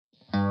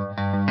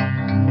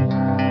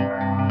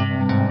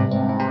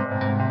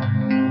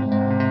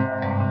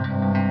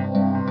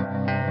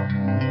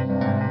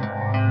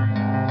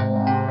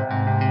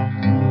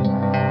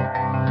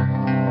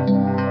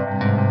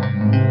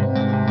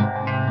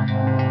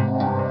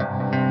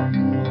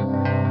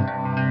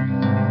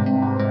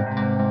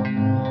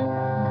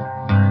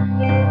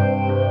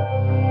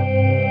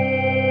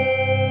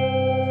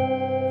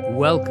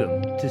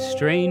Welcome to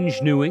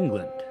Strange New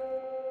England.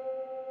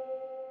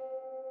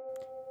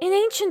 In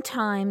ancient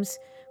times,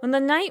 when the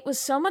night was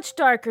so much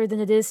darker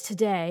than it is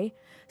today,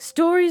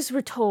 stories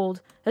were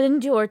told that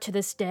endure to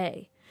this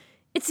day.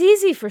 It's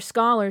easy for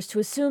scholars to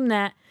assume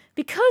that,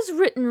 because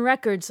written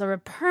records are a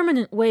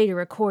permanent way to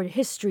record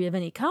history of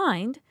any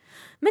kind,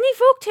 many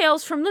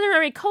folktales from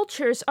literary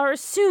cultures are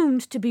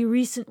assumed to be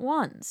recent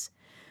ones.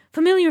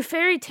 Familiar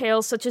fairy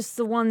tales such as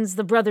the ones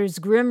the Brothers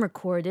Grimm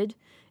recorded,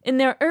 in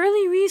their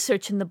early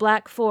research in the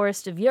Black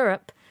Forest of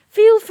Europe,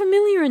 feel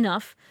familiar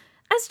enough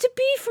as to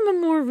be from a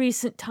more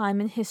recent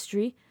time in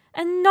history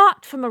and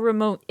not from a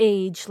remote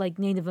age like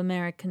Native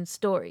American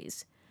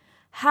stories.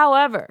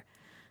 However,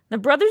 the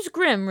Brothers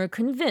Grimm were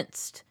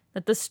convinced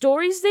that the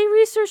stories they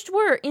researched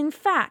were, in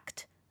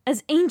fact,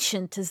 as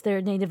ancient as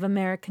their Native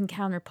American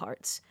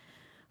counterparts.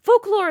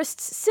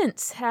 Folklorists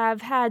since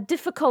have had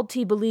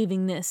difficulty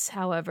believing this,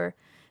 however,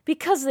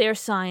 because they are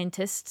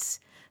scientists.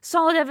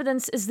 Solid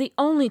evidence is the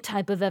only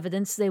type of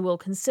evidence they will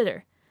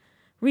consider.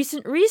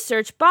 Recent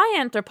research by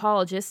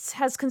anthropologists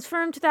has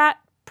confirmed that,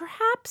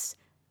 perhaps,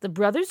 the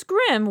Brothers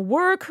Grimm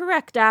were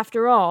correct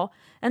after all,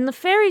 and the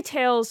fairy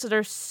tales that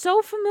are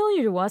so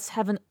familiar to us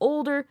have an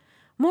older,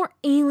 more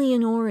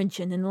alien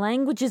origin in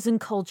languages and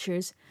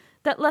cultures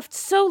that left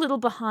so little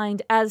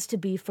behind as to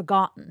be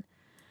forgotten.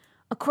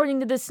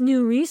 According to this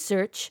new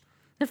research,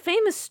 the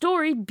famous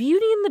story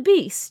Beauty and the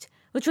Beast,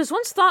 which was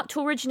once thought to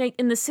originate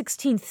in the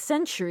 16th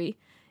century,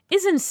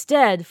 is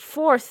instead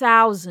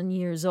 4,000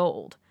 years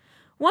old.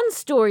 One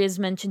story is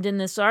mentioned in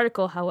this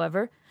article,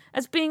 however,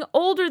 as being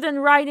older than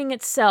writing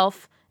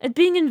itself and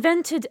being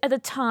invented at a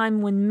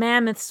time when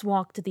mammoths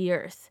walked the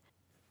earth.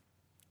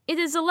 It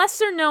is a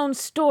lesser-known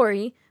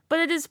story,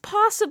 but it is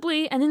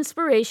possibly an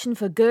inspiration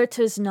for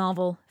Goethe's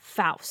novel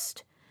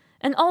Faust,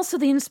 and also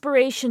the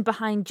inspiration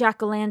behind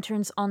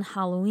jack-o'-lanterns on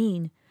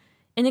Halloween.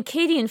 In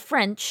Acadian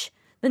French,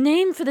 the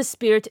name for the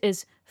spirit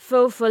is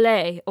feux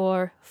follets,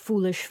 or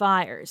foolish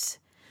fires.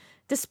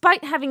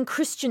 Despite having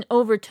Christian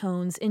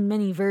overtones in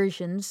many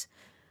versions,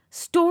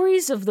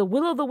 stories of the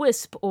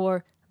Will-o'-the-Wisp,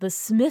 or the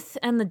Smith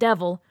and the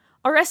Devil,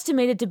 are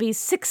estimated to be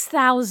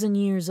 6,000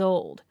 years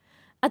old.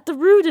 At the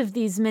root of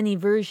these many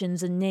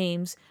versions and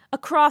names,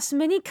 across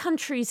many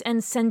countries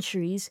and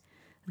centuries,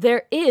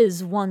 there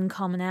is one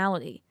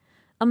commonality: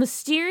 a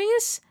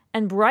mysterious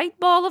and bright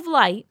ball of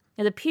light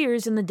that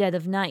appears in the dead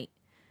of night.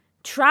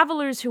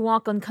 Travelers who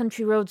walk on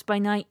country roads by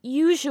night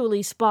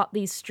usually spot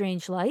these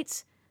strange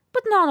lights,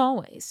 but not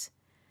always.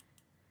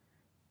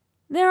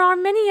 There are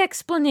many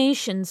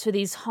explanations for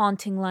these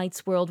haunting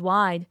lights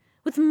worldwide,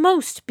 with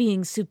most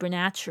being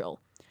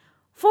supernatural.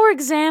 For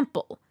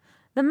example,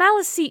 the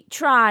Maliseet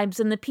tribes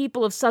and the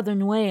people of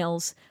southern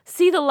Wales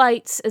see the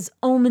lights as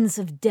omens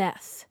of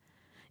death.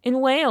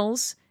 In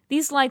Wales,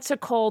 these lights are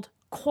called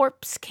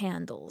corpse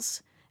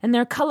candles, and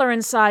their color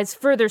and size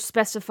further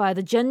specify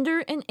the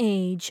gender and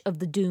age of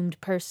the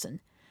doomed person.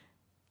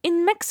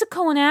 In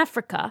Mexico and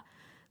Africa,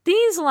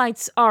 these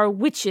lights are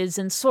witches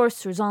and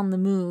sorcerers on the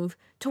move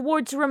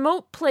towards a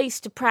remote place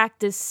to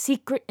practice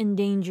secret and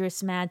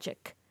dangerous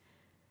magic.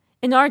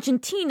 In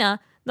Argentina,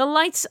 the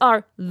lights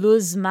are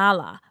luz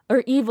mala,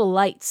 or evil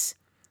lights.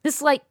 This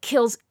light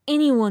kills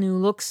anyone who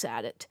looks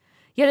at it,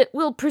 yet it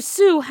will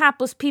pursue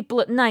hapless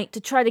people at night to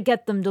try to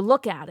get them to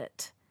look at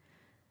it.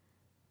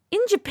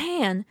 In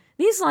Japan,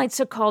 these lights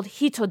are called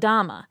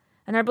hitodama,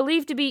 and are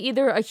believed to be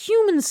either a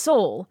human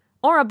soul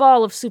or a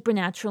ball of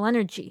supernatural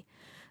energy.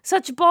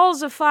 Such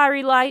balls of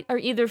fiery light are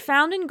either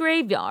found in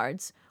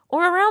graveyards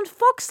or around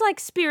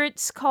fox-like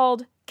spirits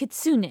called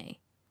kitsune.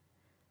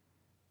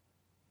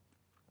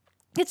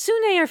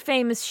 Kitsune are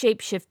famous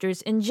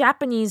shapeshifters in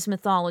Japanese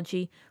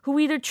mythology who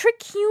either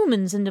trick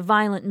humans into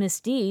violent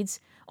misdeeds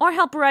or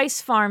help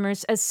rice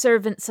farmers as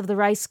servants of the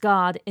rice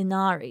god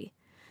Inari.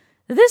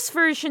 This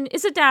version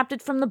is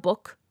adapted from the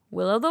book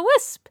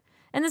Will-o-the-Wisp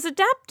and is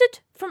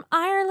adapted from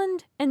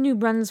Ireland and New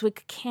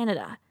Brunswick,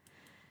 Canada.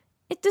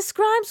 It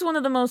describes one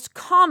of the most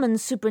common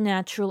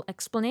supernatural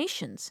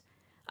explanations.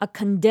 A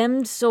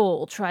condemned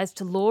soul tries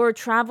to lure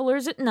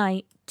travelers at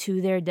night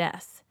to their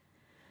death.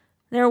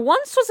 There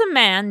once was a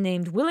man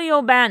named Willie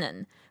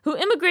O'Bannon who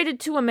immigrated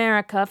to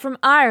America from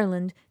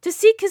Ireland to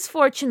seek his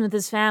fortune with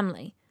his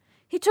family.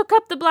 He took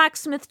up the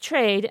blacksmith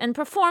trade and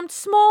performed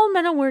small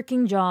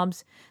metalworking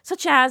jobs,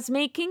 such as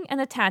making and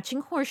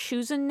attaching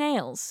horseshoes and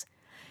nails.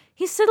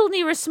 He settled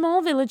near a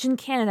small village in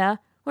Canada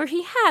where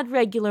he had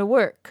regular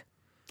work.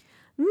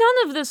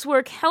 None of this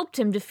work helped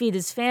him to feed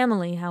his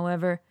family,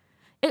 however.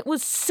 It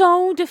was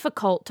so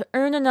difficult to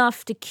earn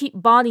enough to keep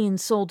body and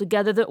soul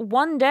together that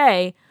one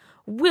day,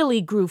 Willie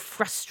grew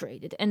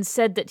frustrated and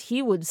said that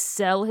he would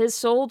sell his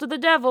soul to the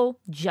devil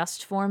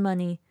just for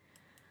money.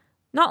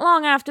 Not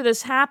long after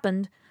this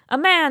happened, a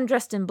man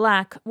dressed in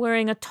black,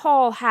 wearing a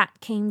tall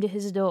hat, came to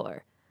his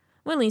door.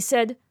 Willie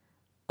said,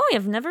 "I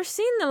have never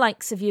seen the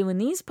likes of you in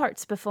these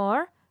parts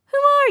before. Who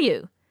are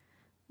you?"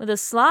 With a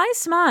sly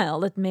smile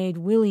that made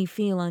Willie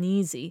feel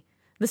uneasy,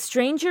 the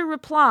stranger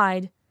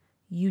replied,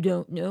 "You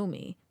don't know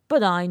me,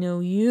 but I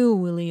know you,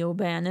 Willie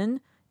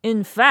O'Bannon.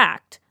 In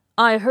fact,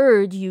 I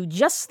heard you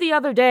just the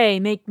other day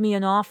make me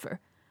an offer.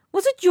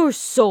 Was it your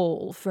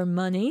soul for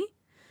money?"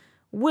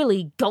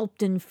 Willie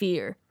gulped in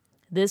fear.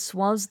 This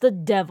was the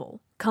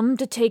devil, come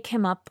to take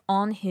him up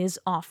on his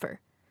offer.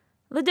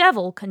 The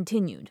devil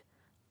continued,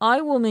 "I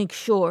will make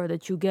sure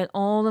that you get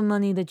all the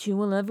money that you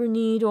will ever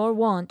need or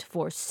want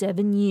for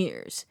 7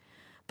 years.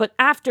 But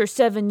after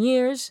 7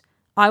 years,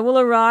 I will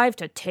arrive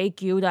to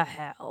take you to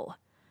hell."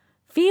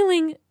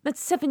 Feeling that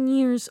 7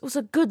 years was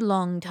a good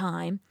long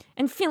time,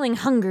 and feeling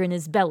hunger in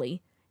his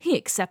belly, he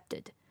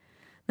accepted.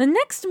 The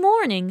next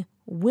morning,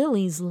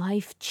 Willie's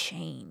life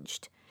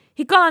changed.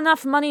 He got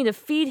enough money to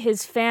feed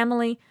his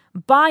family,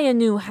 buy a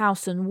new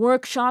house and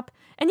workshop,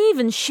 and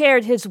even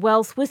shared his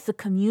wealth with the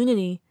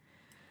community.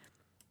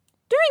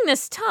 During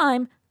this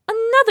time,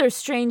 another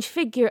strange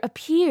figure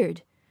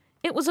appeared.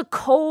 It was a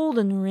cold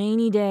and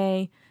rainy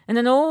day, and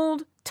an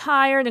old,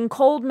 tired, and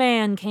cold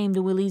man came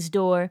to Willie's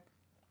door.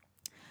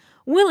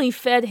 Willie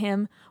fed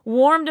him,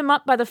 warmed him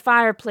up by the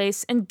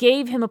fireplace, and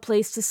gave him a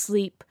place to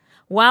sleep,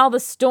 while the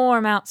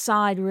storm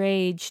outside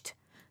raged.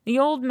 The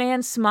old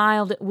man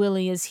smiled at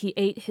Willie as he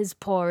ate his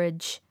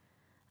porridge.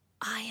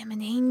 "I am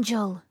an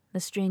angel,"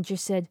 the stranger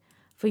said.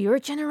 "For your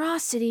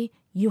generosity,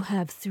 you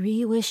have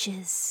 3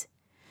 wishes."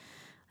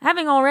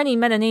 Having already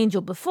met an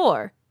angel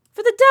before,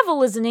 for the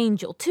devil is an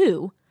angel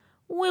too,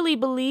 Willie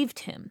believed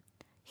him.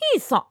 He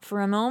thought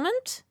for a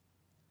moment.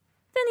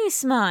 Then he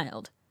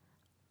smiled.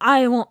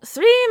 "I want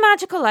 3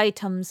 magical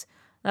items.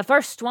 The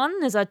first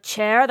one is a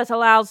chair that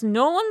allows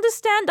no one to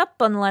stand up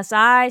unless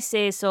I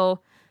say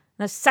so.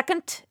 The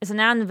second is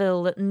an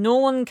anvil that no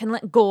one can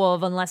let go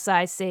of unless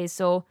I say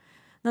so.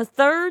 The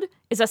third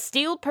is a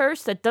steel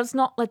purse that does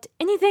not let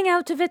anything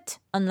out of it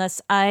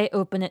unless I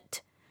open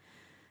it."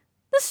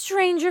 The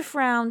stranger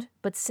frowned,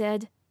 but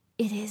said,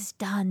 "It is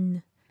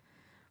done."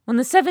 When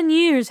the 7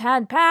 years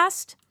had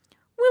passed,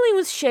 Willie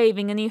was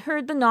shaving and he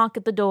heard the knock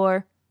at the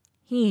door.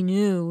 He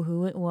knew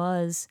who it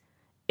was.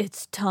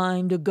 "It's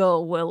time to go,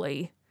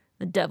 Willie,"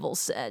 the devil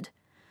said.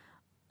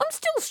 "I'm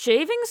still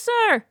shaving,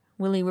 sir,"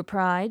 Willie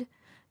replied.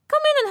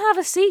 "Come in and have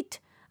a seat.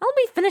 I'll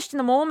be finished in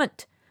a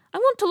moment. I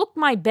want to look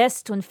my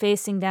best when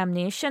facing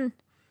damnation."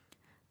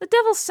 The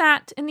devil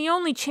sat in the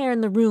only chair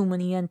in the room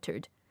when he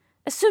entered.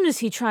 As soon as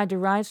he tried to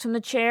rise from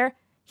the chair,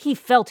 he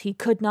felt he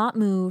could not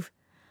move.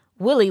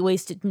 Willie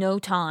wasted no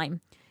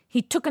time.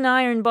 He took an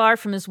iron bar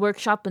from his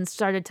workshop and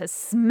started to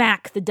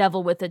smack the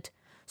devil with it.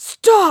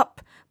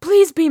 "Stop!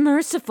 Please be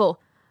merciful."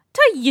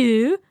 "To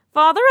you,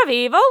 father of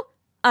evil?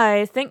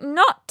 I think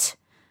not,"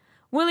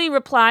 Willie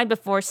replied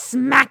before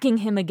smacking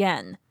him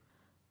again.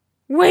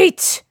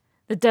 "Wait!"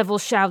 the devil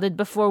shouted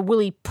before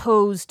Willie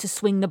posed to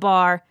swing the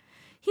bar.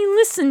 He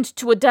listened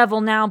to a devil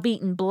now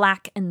beaten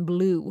black and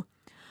blue.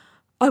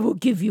 "I will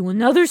give you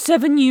another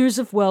 7 years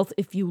of wealth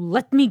if you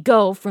let me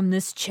go from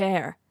this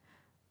chair."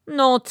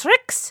 "No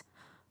tricks?"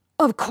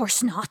 "Of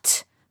course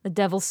not," the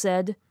devil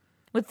said.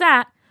 With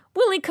that,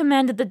 Willie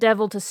commanded the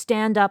devil to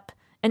stand up,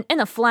 and in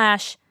a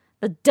flash,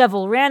 the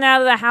devil ran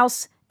out of the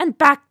house and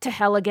back to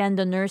hell again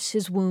to nurse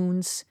his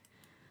wounds.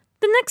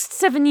 The next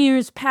 7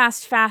 years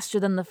passed faster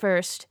than the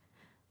first.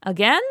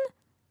 Again,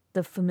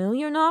 the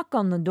familiar knock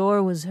on the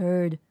door was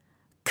heard.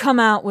 "Come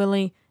out,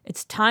 Willie.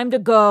 It's time to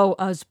go,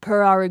 as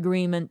per our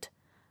agreement."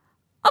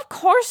 "Of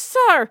course,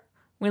 sir,"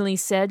 Willie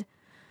said.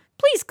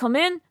 "Please come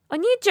in. I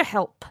need your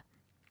help."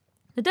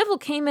 The devil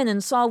came in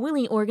and saw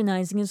Willie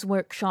organizing his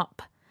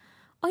workshop.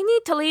 "I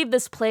need to leave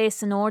this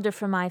place in order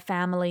for my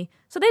family,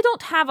 so they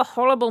don't have a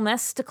horrible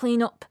mess to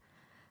clean up.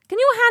 Can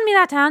you hand me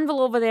that anvil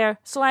over there,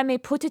 so I may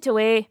put it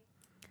away?"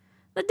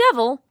 The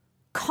devil,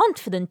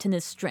 confident in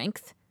his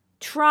strength,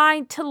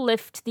 tried to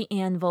lift the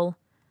anvil.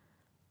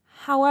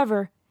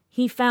 However,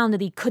 he found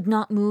that he could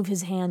not move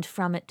his hand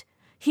from it.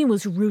 He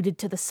was rooted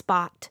to the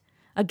spot.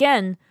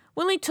 Again,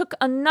 Willie took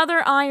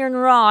another iron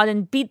rod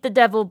and beat the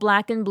devil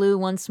black and blue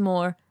once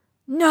more.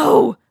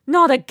 "No,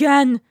 not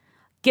again!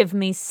 Give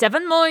me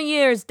 7 more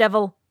years,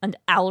 devil, and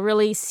I'll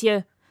release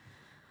you."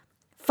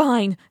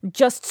 "Fine,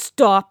 just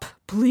stop,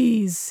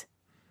 please."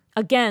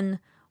 Again,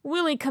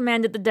 Willie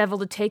commanded the devil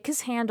to take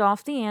his hand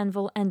off the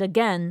anvil, and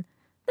again,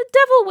 the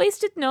devil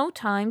wasted no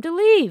time to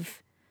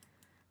leave.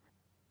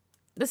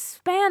 The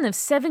span of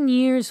 7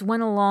 years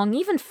went along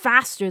even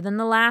faster than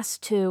the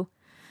last 2.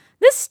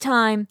 This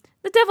time,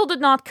 the devil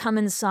did not come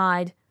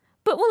inside,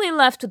 but Willie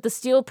left with the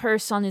steel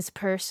purse on his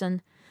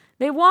person.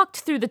 They walked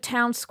through the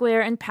town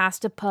square and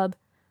past a pub.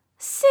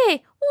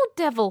 "Say, old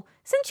devil,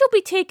 since you'll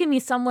be taking me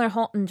somewhere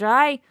hot and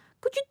dry,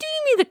 could you do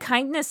me the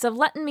kindness of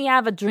letting me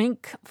have a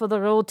drink for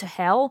the road to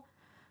hell?"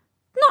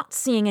 Not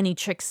seeing any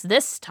tricks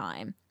this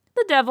time,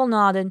 the devil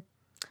nodded.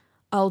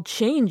 "I'll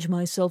change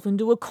myself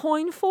into a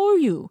coin for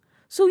you,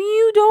 so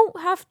you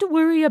don't have to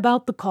worry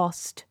about the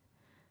cost."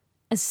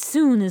 As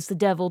soon as the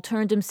devil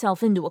turned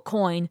himself into a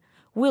coin,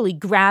 Willie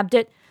grabbed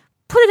it,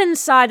 put it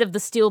inside of the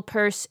steel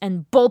purse,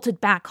 and bolted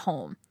back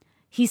home.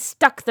 He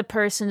stuck the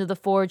purse into the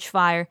forge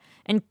fire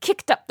and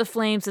kicked up the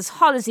flames as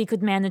hot as he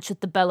could manage with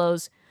the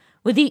bellows.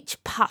 With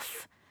each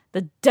puff,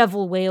 the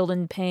devil wailed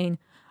in pain.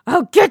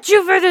 "I'll get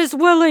you for this,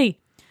 Willie!"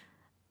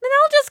 Then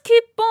I'll just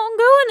keep on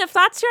going if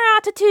that's your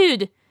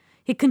attitude.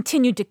 He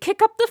continued to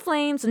kick up the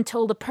flames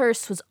until the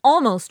purse was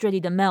almost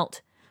ready to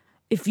melt.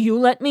 If you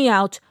let me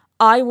out,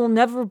 I will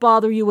never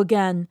bother you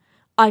again.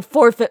 I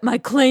forfeit my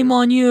claim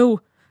on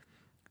you.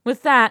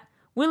 With that,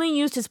 Willie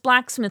used his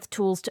blacksmith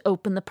tools to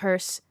open the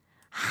purse.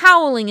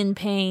 Howling in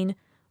pain,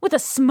 with a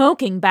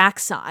smoking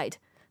backside,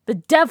 the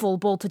devil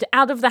bolted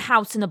out of the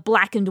house in a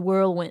blackened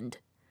whirlwind.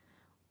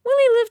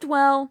 Willie lived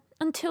well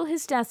until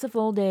his death of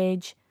old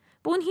age,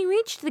 but when he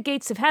reached the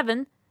gates of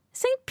heaven,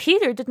 St.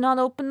 Peter did not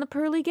open the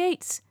pearly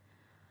gates.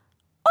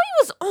 I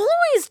was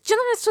always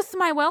generous with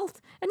my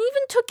wealth, and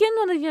even took in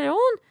one of your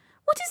own.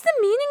 What is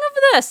the meaning of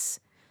this?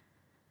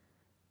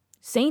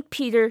 St.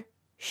 Peter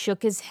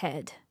shook his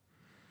head.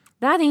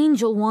 That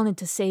angel wanted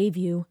to save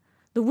you.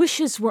 The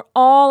wishes were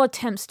all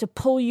attempts to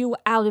pull you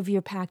out of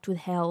your pact with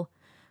hell.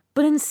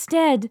 But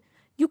instead,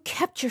 you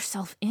kept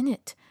yourself in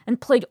it, and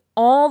played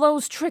all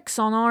those tricks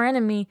on our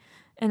enemy,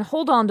 and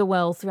hold on to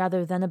wealth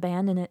rather than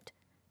abandon it.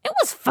 It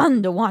was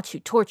fun to watch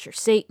you torture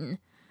Satan.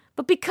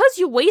 But because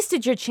you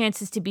wasted your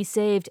chances to be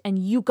saved and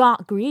you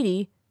got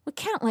greedy, we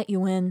can't let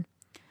you in.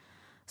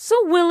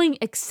 So Willie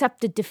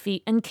accepted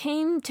defeat and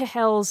came to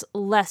hell's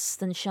less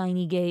than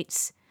shiny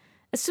gates.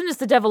 As soon as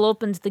the devil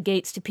opened the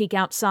gates to peek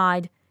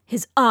outside,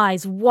 his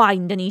eyes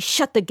widened and he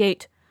shut the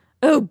gate.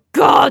 "Oh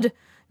God,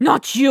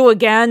 not you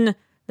again!"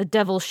 the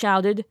devil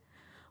shouted.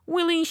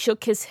 Willie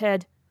shook his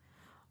head.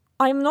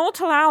 "I'm not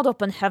allowed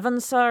up in heaven,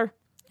 sir.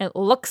 It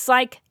looks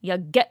like you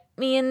get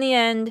me in the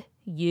end.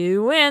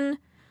 You win."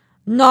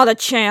 "Not a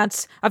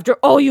chance. After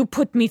all you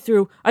put me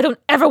through, I don't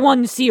ever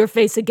want to see your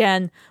face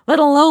again, let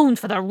alone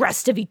for the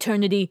rest of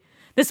eternity.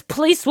 This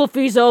place will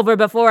freeze over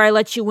before I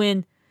let you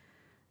in."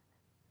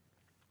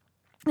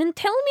 "Then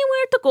tell me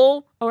where to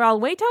go, or I'll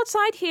wait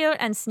outside here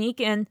and sneak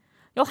in.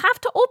 You'll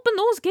have to open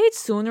those gates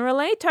sooner or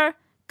later,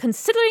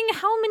 considering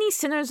how many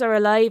sinners are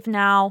alive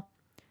now."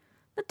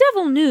 The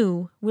devil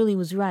knew Willie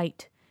was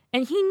right,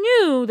 and he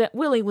knew that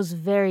Willie was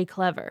very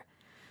clever.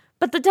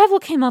 But the devil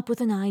came up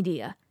with an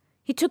idea.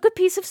 He took a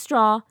piece of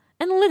straw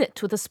and lit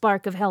it with a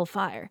spark of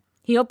hellfire.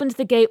 He opened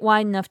the gate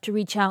wide enough to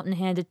reach out and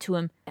hand it to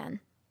him.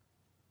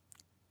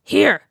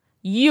 "Here,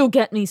 you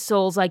get me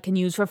souls I can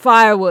use for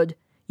firewood.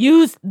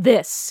 Use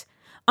this.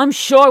 I'm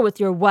sure with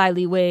your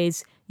wily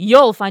ways,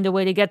 you'll find a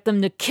way to get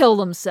them to kill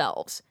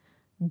themselves.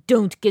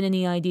 Don't get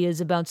any ideas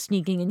about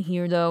sneaking in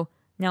here, though.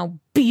 Now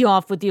be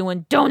off with you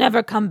and don't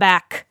ever come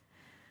back."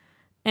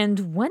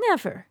 And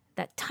whenever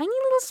that tiny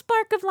little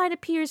spark of light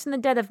appears in the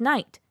dead of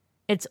night,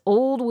 it's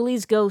old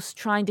Willie's ghost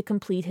trying to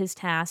complete his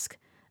task,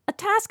 a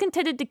task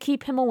intended to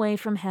keep him away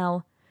from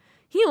hell.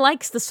 He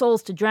likes the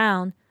souls to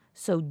drown,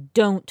 so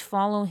don't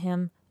follow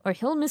him, or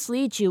he'll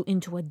mislead you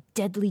into a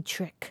deadly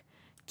trick,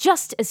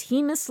 just as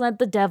he misled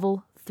the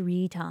devil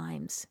 3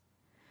 times.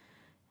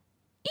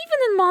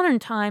 Even in modern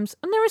times,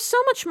 when there is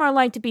so much more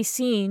light to be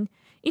seen,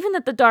 even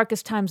at the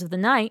darkest times of the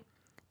night,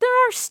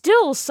 there are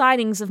still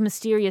sightings of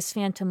mysterious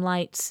phantom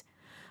lights.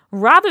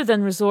 Rather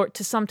than resort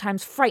to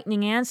sometimes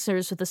frightening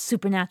answers with a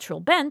supernatural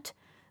bent,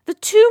 the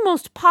 2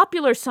 most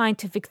popular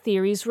scientific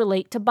theories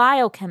relate to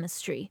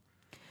biochemistry.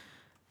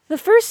 The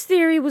first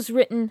theory was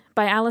written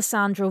by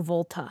Alessandro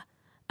Volta,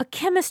 a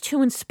chemist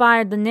who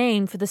inspired the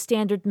name for the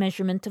standard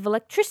measurement of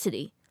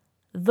electricity,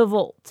 the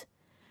volt.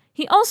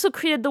 He also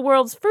created the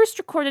world's first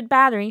recorded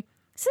battery,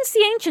 since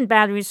the ancient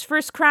batteries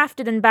first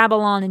crafted in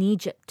Babylon and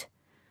Egypt.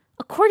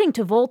 According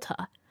to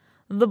Volta,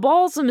 the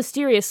balls of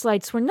mysterious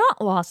lights were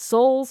not lost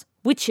souls,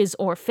 witches,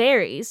 or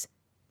fairies,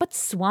 but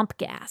swamp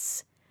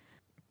gas.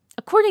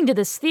 According to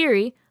this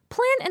theory,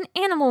 plant and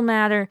animal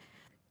matter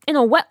in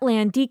a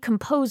wetland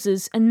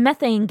decomposes and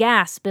methane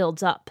gas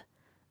builds up.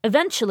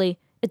 Eventually,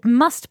 it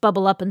must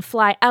bubble up and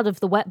fly out of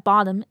the wet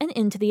bottom and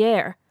into the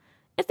air.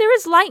 If there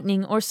is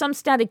lightning or some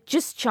static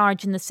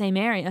discharge in the same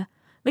area,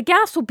 the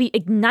gas will be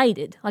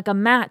ignited like a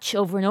match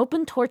over an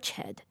open torch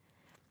head.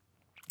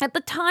 At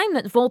the time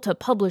that Volta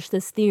published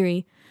this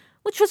theory,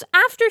 which was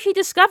after he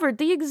discovered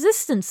the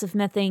existence of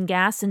methane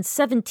gas in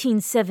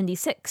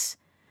 1776,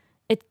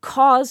 it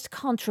caused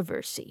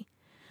controversy.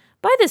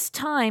 By this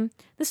time,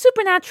 the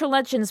supernatural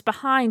legends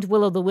behind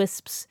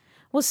Will-o-the-Wisps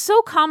was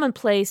so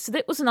commonplace that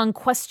it was an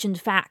unquestioned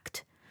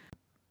fact.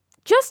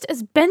 Just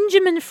as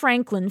Benjamin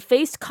Franklin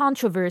faced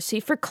controversy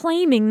for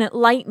claiming that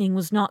lightning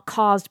was not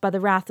caused by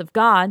the wrath of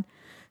God,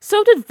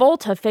 so did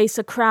Volta face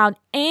a crowd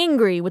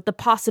angry with the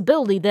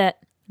possibility that,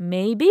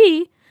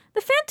 maybe,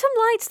 the phantom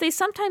lights they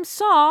sometimes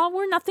saw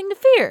were nothing to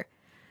fear.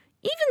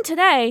 Even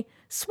today,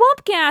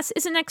 swamp gas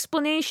is an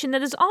explanation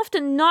that is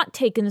often not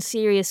taken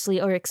seriously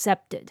or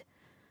accepted.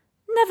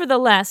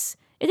 Nevertheless,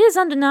 it is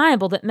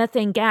undeniable that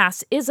methane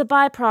gas is a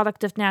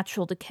byproduct of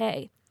natural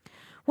decay.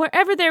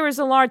 Wherever there is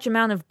a large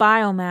amount of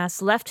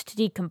biomass left to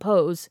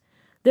decompose,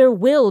 there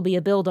will be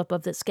a buildup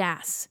of this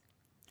gas.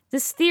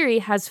 This theory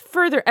has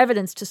further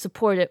evidence to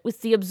support it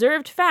with the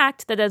observed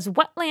fact that as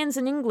wetlands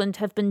in England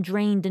have been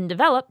drained and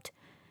developed,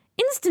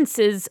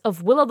 instances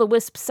of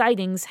will-o'-the-wisp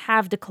sightings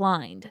have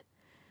declined.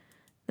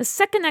 The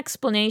second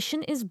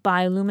explanation is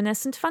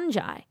bioluminescent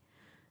fungi.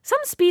 Some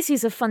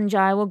species of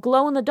fungi will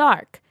glow in the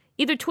dark,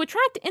 either to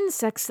attract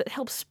insects that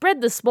help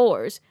spread the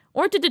spores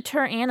or to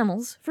deter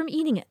animals from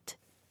eating it.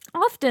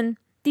 Often,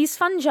 these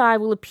fungi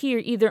will appear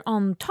either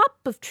on top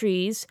of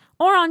trees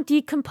or on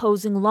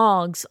decomposing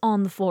logs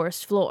on the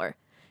forest floor.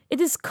 It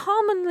is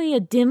commonly a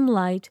dim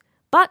light,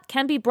 but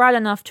can be bright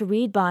enough to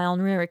read by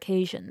on rare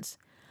occasions.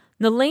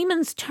 The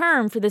layman's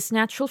term for this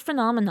natural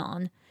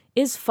phenomenon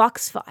is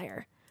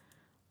foxfire.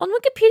 On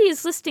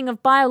Wikipedia's listing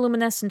of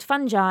bioluminescent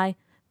fungi,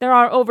 there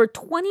are over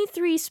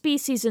 23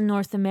 species in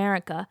North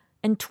America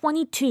and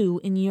 22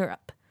 in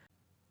Europe.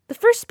 The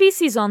first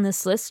species on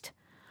this list,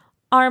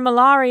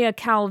 Armillaria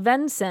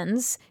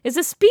calvescens, is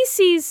a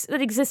species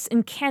that exists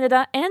in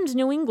Canada and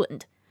New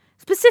England.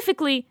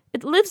 Specifically,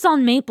 it lives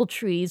on maple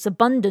trees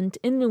abundant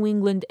in New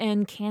England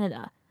and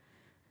Canada.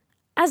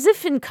 As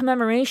if in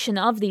commemoration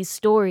of these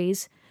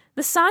stories,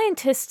 the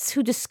scientists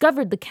who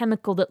discovered the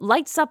chemical that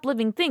lights up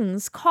living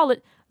things call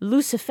it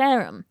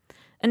luciferum,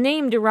 a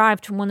name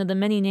derived from one of the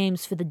many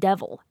names for the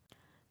devil.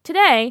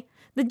 Today,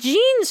 the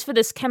genes for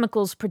this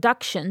chemical's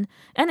production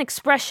and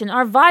expression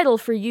are vital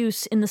for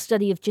use in the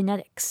study of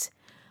genetics.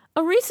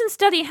 A recent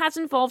study has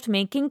involved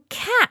making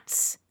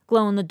cats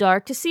glow in the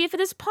dark to see if it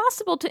is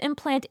possible to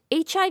implant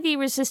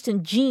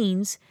HIV-resistant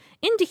genes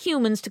into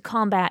humans to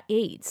combat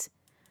AIDS.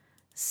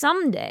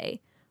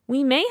 Someday,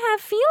 we may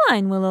have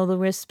feline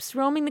will-o'-the-wisps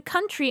roaming the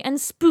country and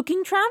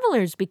spooking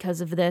travelers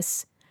because of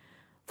this.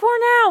 For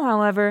now,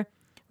 however,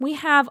 we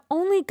have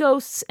only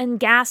ghosts and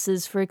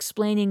gases for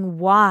explaining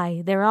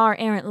why there are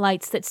errant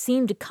lights that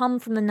seem to come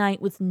from the night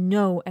with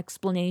no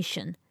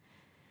explanation.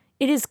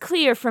 It is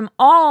clear from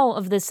all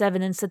of this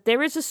evidence that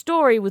there is a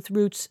story with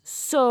roots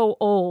so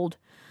old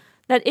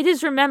that it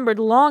is remembered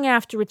long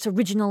after its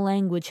original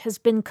language has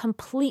been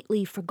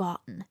completely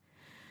forgotten.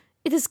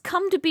 It has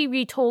come to be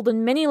retold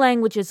in many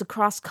languages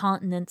across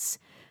continents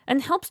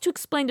and helps to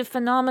explain a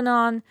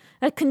phenomenon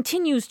that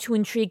continues to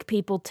intrigue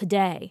people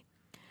today.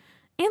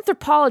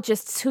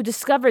 Anthropologists who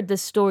discovered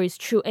this story's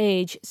true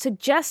age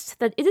suggest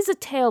that it is a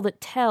tale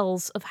that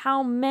tells of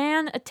how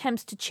man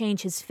attempts to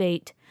change his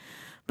fate,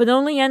 but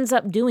only ends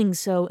up doing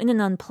so in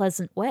an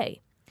unpleasant way.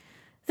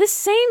 This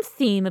same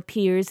theme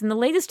appears in the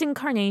latest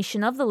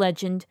incarnation of the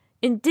legend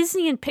in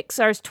Disney and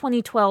Pixar's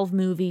 2012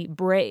 movie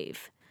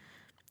Brave.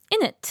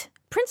 In it,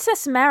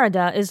 Princess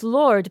Merida is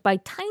lured by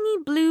tiny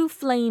blue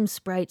flame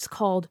sprites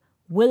called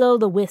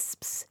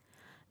Will-o'-the-Wisps.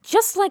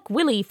 Just like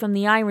Willy from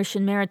the Irish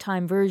and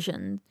Maritime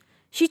version,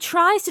 she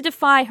tries to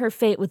defy her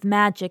fate with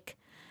magic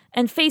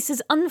and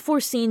faces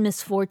unforeseen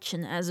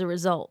misfortune as a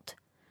result.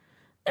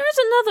 There is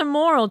another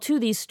moral to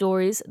these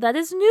stories that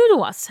is new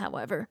to us,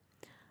 however.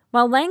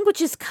 While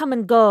languages come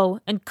and go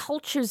and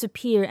cultures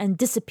appear and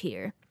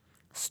disappear,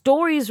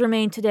 stories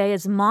remain today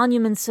as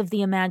monuments of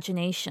the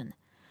imagination.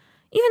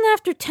 Even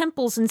after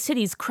temples and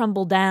cities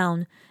crumble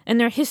down and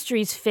their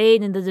histories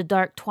fade into the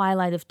dark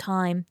twilight of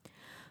time,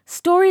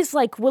 stories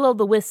like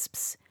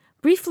Will-o'-the-Wisps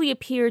briefly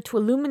appear to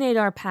illuminate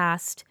our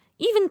past,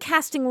 even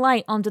casting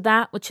light onto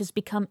that which has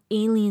become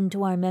alien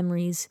to our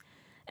memories,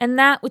 and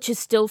that which is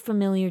still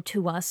familiar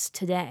to us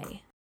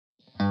today.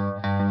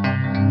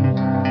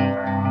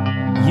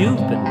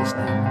 You've been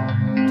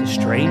listening to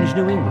Strange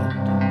New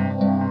England.